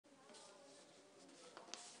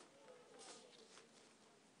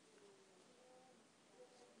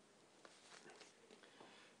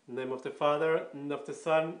In the name of the Father, and of the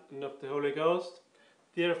Son, and of the Holy Ghost.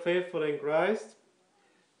 Dear faithful in Christ,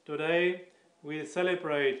 today we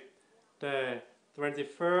celebrate the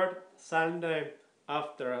 23rd Sunday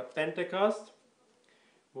after Pentecoste.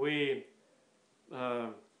 We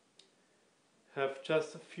have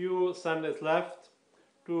just a few Sundays left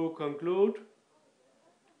to conclude,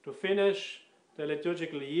 to finish the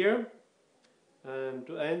liturgical year and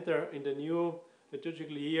to enter in the new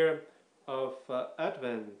liturgical year of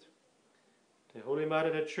Advent. The Holy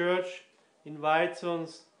Mother, the Church, invites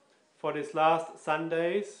us for these last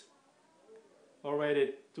Sundays,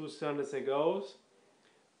 already 2 Sundays ago,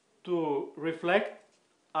 to reflect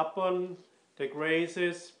upon the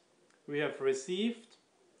graces we have received.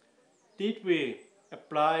 Did we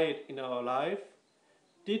apply it in our life?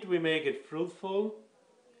 Did we make it fruitful?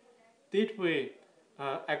 Did we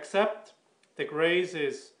accept the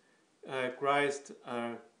graces Christ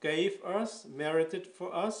gave us, merited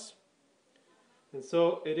for us? And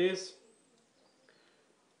so it is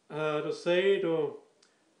to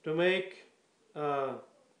make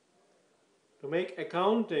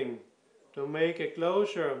accounting, to make a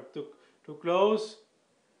closure, to close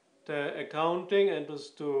the accounting and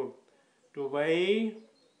just to weigh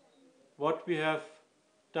what we have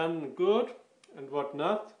done good and what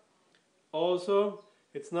not. Also,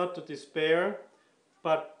 it's not to despair,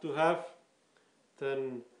 but to have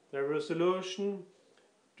then the resolution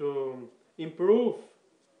to improve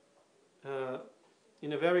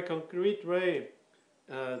in a very concrete way,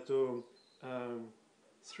 to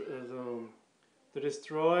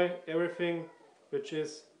destroy everything which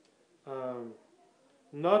is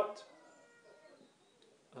not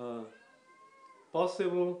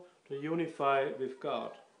possible to unify with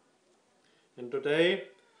God. And today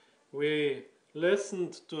we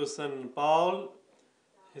listened to St. Paul,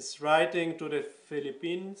 his writing to the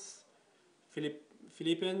Philippians,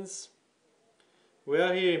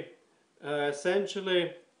 where he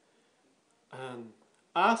essentially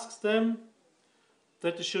asks them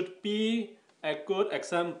that they should be a good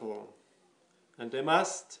example, and they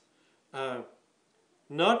must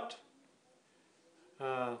not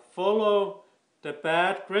follow the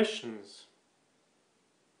bad Christians,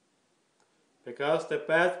 because the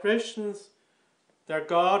bad Christians, their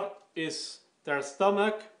God is their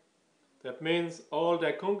stomach. That means all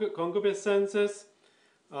their concupiscences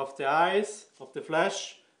of the eyes, of the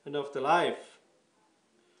flesh, and of the life.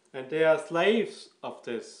 And they are slaves of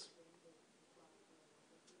this.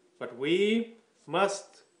 But we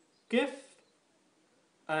must give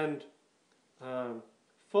and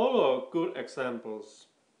follow good examples.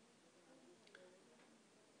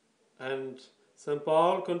 And St.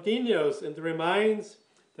 Paul continues and reminds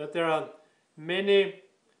that there are many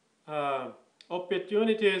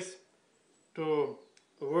opportunities to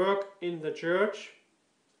work in the church,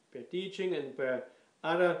 by teaching and by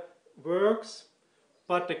other works,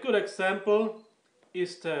 but the good example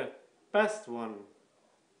is the best one,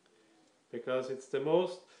 because it's the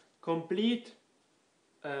most complete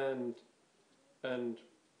and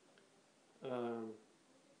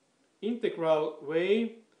integral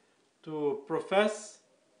way to profess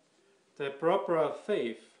the proper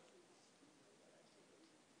faith.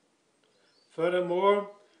 Furthermore,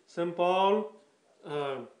 St. Paul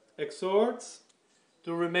exhorts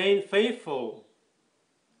to remain faithful,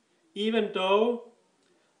 even though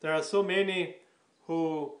there are so many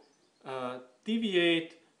who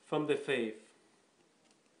deviate from the faith,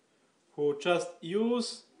 who just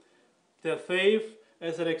use their faith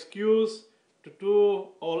as an excuse to do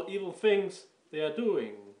all evil things they are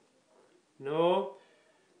doing. No,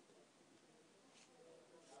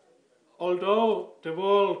 although the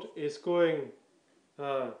world is going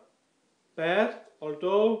bad,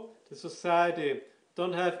 although the society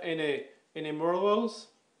don't have any morals,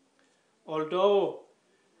 although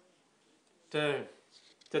the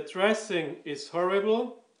dressing is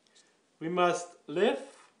horrible, we must live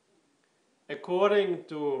according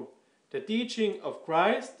to the teaching of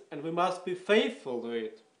Christ, and we must be faithful to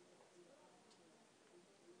it.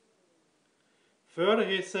 Further,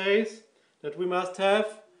 he says that we must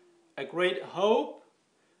have a great hope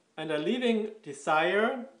and a living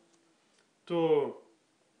desire to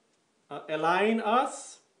align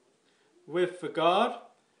us with God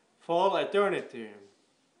for all eternity.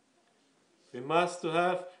 We must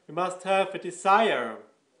have a desire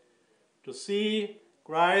to see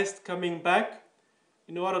Christ coming back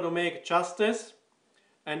in order to make justice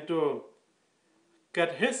and to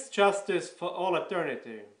get His justice for all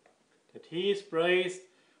eternity, that He is praised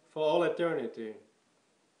for all eternity.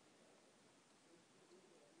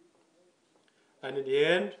 And in the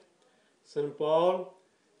end, St. Paul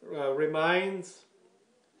reminds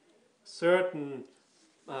certain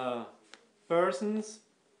persons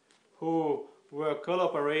who were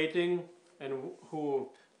collaborating and who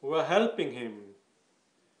were helping him.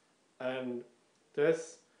 And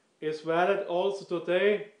this is valid also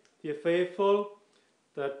today, dear faithful,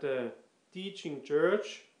 that the teaching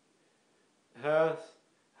church has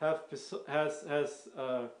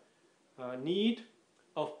a need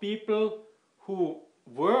of people who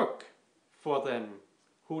work for them,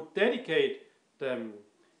 who dedicate them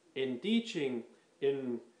in teaching,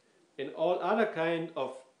 in all other kind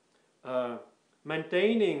of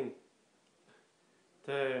maintaining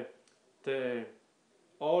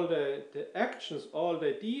all the actions, all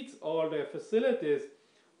the deeds, all the facilities,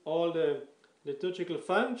 all the liturgical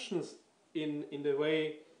functions in the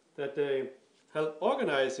way that they help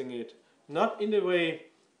organizing it, not in the way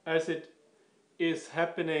as it is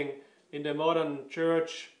happening in the modern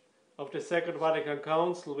church of the Second Vatican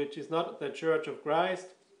Council, which is not the Church of Christ,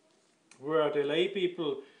 where the lay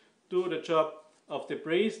people do the job of the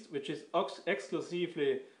priest, which is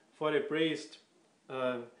exclusively for the priest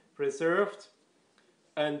preserved,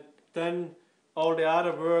 and then all the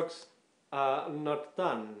other works are not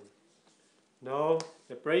done. No,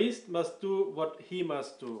 the priest must do what he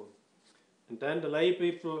must do. And then the lay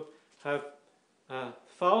people have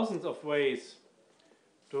thousands of ways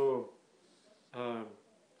to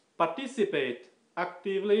participate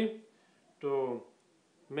actively to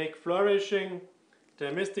make flourishing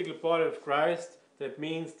the mystical body of Christ, that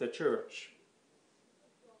means the church.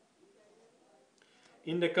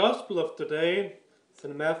 In the Gospel of today,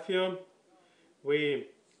 St. Matthew, we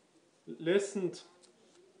listened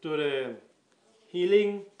to the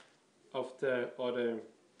healing of the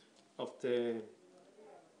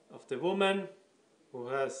woman who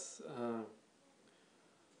has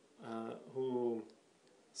who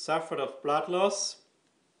suffered of blood loss,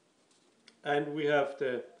 and we have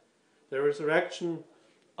the resurrection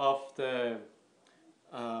of the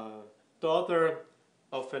daughter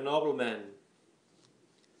of a nobleman.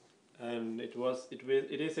 And it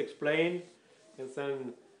is explained, and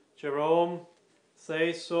St. Jerome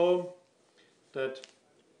says so, that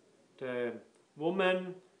the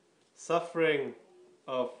woman suffering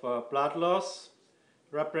of blood loss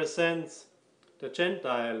represents the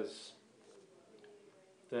Gentiles.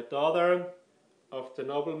 The daughter of the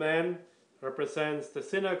nobleman represents the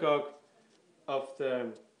synagogue of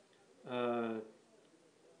the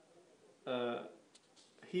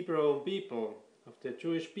Hebrew people, of the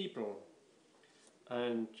Jewish people.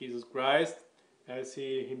 And Jesus Christ, as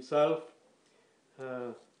he himself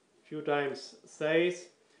a few times says,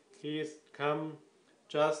 he is come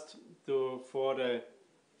just for the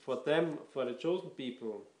chosen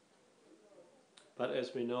people. But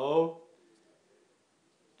as we know,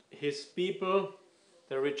 his people,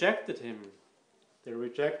 they rejected him. They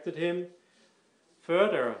rejected him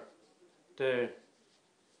further. They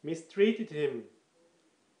mistreated him.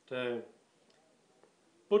 They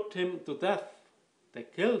put him to death. They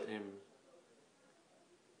killed him.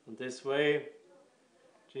 In this way,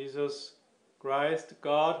 Jesus Christ,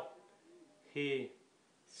 God, he,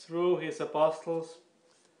 through his apostles,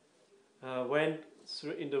 went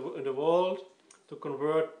through in the world to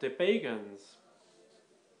convert the pagans,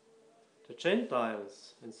 the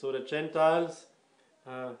Gentiles. And so the Gentiles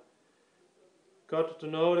got to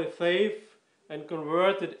know the faith and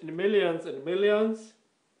converted in millions and millions.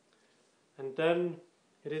 And then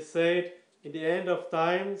it is said, in the end of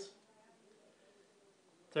times,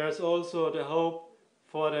 there's also the hope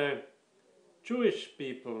for the Jewish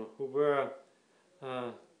people who were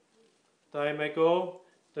time ago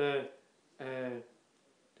the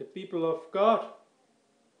people of God.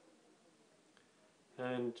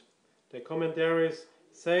 And the commentaries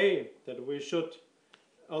say that we should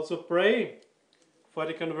also pray for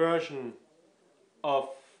the conversion of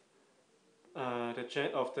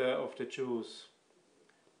the Jews,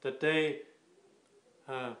 that they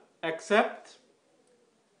accept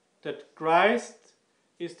that Christ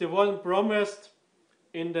is the one promised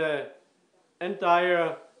in the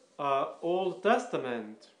entire Old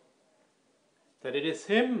Testament, that it is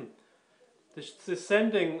him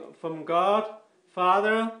descending from God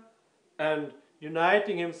Father and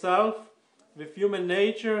uniting himself with human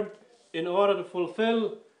nature in order to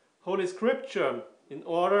fulfill Holy Scripture, in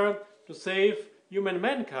order to save human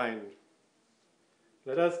mankind.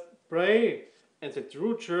 Let us pray, and the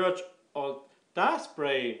true church does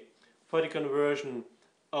pray for the conversion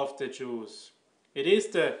of the Jews. It is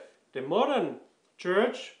the modern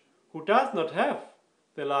church who does not have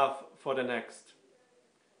the love for the next.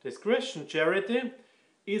 This Christian charity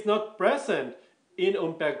is not present in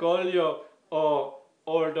Umbergoglio or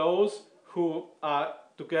all those who are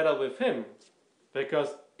together with him.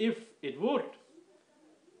 Because if it would,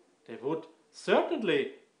 they would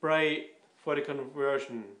certainly pray for the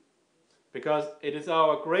conversion. Because it is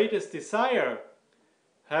our greatest desire,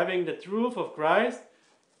 having the truth of Christ,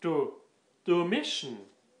 to do mission.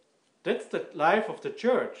 That's the life of the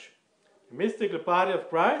church. The mystical body of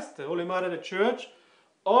Christ, the Holy Mother of the Church,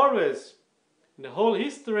 always, in the whole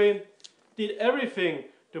history, did everything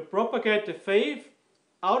to propagate the faith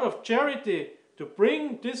out of charity, to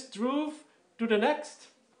bring this truth to the next.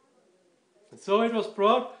 And so it was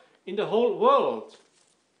brought in the whole world.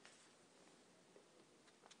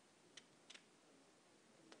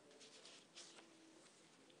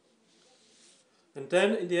 And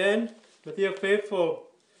then in the end, my dear faithful,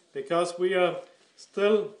 because we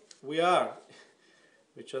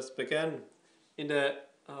just began in the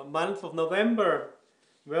month of November,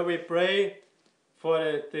 where we pray for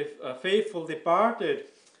the faithful departed,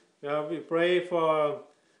 where we pray for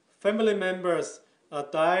family members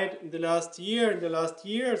died in the last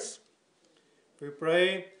years. We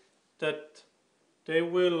pray that they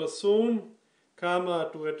will soon come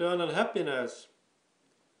to eternal happiness.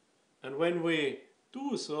 And when we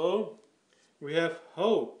do so, we have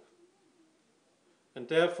hope. And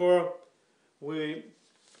therefore,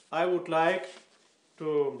 I would like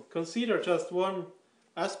to consider just one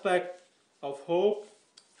aspect of hope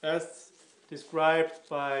as described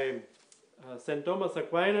by St. Thomas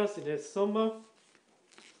Aquinas in his Summa,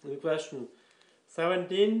 in question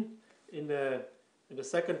 17, in the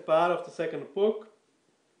second part of the second book,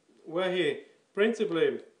 where he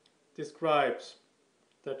principally describes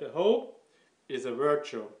that the hope is a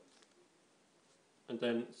virtue. And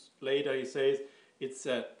then later he says it's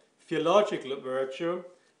a theological virtue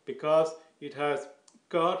because it has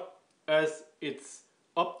God as its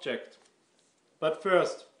object. But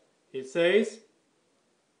first, he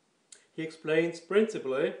explains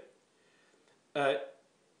principally a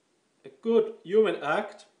good human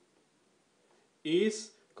act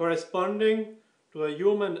is corresponding to a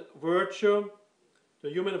human virtue,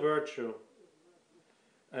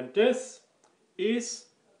 and this is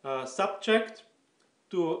subject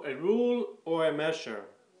to a rule or a measure.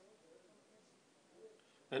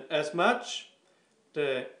 And as much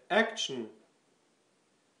the action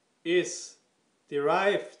is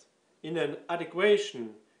derived in an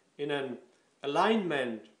adequation, in an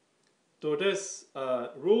alignment to this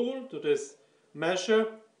rule, to this measure,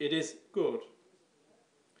 it is good.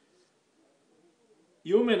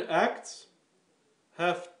 Human acts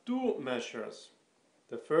have two measures.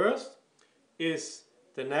 The first is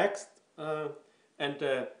the next and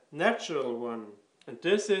the natural one, and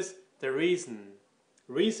this is the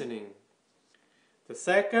reasoning. The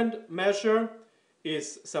second measure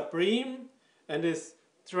is supreme and is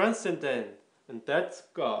transcendent, and that's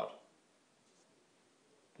God.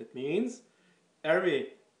 That means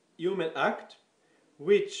every human act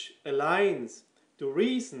which aligns to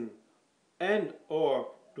reason and or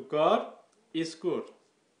to God is good.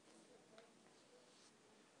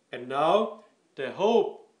 And now the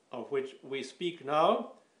hope of which we speak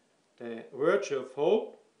now, the virtue of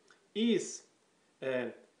hope, is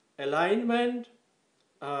an alignment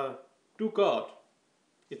to God.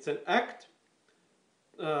 It's an act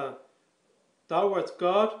towards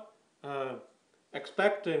God,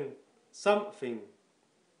 expecting something.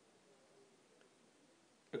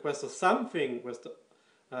 Questo something,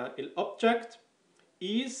 il object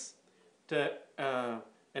is an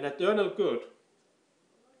eternal good.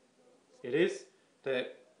 It is the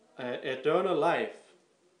eternal life.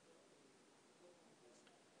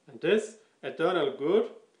 And this eternal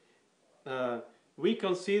good we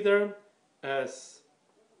consider as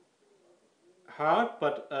hard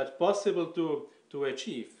but as possible to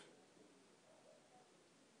achieve.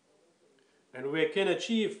 And we can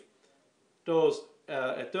achieve those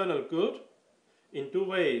eternal good in two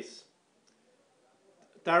ways: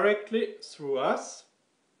 directly through us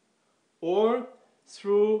or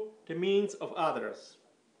through the means of others.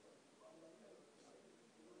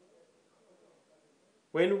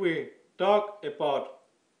 When we talk about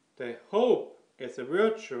the hope as a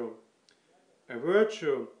virtue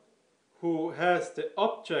who has the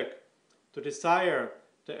object to desire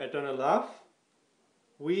the eternal love,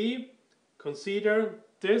 we consider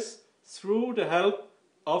this through the help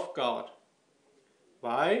of God.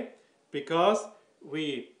 Why? Because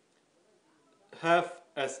we have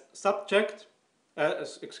as subject,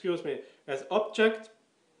 as object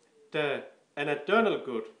an eternal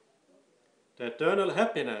good, the eternal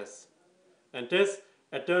happiness, and this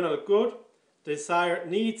eternal good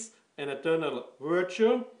needs an eternal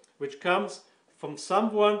virtue which comes from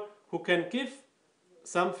someone who can give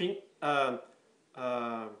something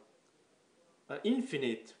uh,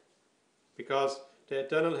 infinite, because the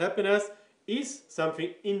eternal happiness is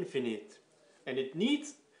something infinite, and it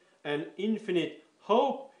needs an infinite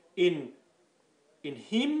hope in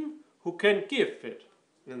Him who can give it.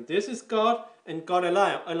 And this is God, and God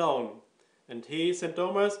alone. And he, St.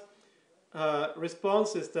 Thomas,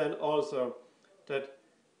 response is then also that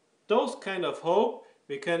those kind of hope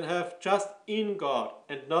we can have just in God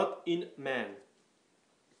and not in man.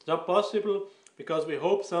 It's not possible because we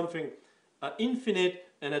hope something infinite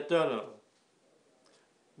and eternal.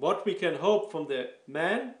 What we can hope from the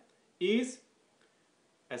man is,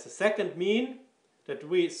 as a second mean, that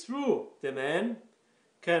we through the man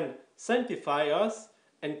can sanctify us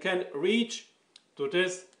and can reach to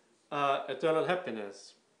this eternal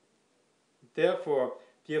happiness. Therefore,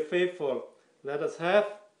 dear faithful, let us have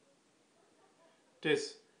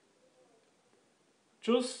this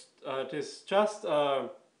just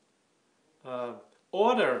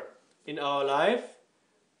order in our life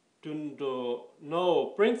to know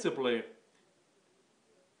principally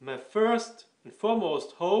my first and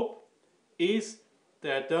foremost hope is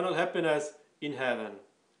the eternal happiness in heaven.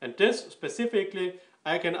 And this specifically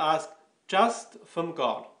I can ask just from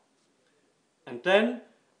God. And then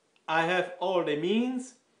I have all the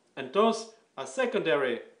means, and those are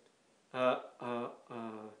secondary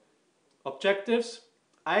objectives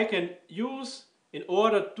I can use in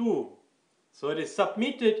order to. So it is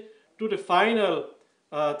submitted to the final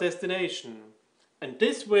destination. And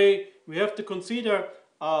this way we have to consider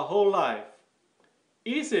our whole life.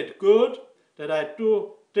 Is it good that I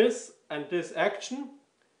do this and this action?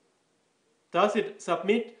 Does it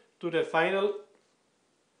submit to the final?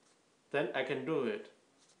 Then I can do it.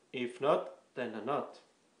 If not, then not.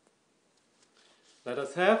 Let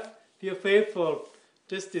us have, dear faithful,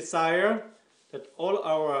 this desire that all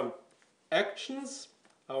our actions,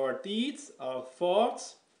 our deeds, our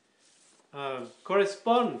thoughts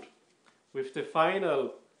correspond with the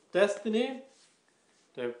final destiny,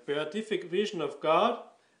 the beatific vision of God,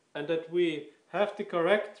 and that we have the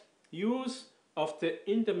correct use of the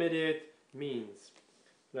intermediate means.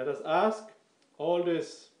 Let us ask all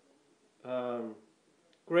these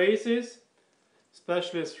graces,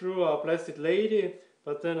 especially through our Blessed Lady,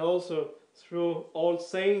 but then also through all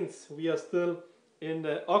saints. We are still in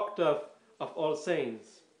the octave of all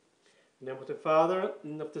saints. In the name of the Father,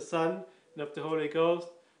 and of the Son, and of the Holy Ghost,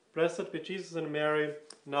 blessed be Jesus and Mary,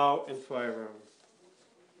 now and forever.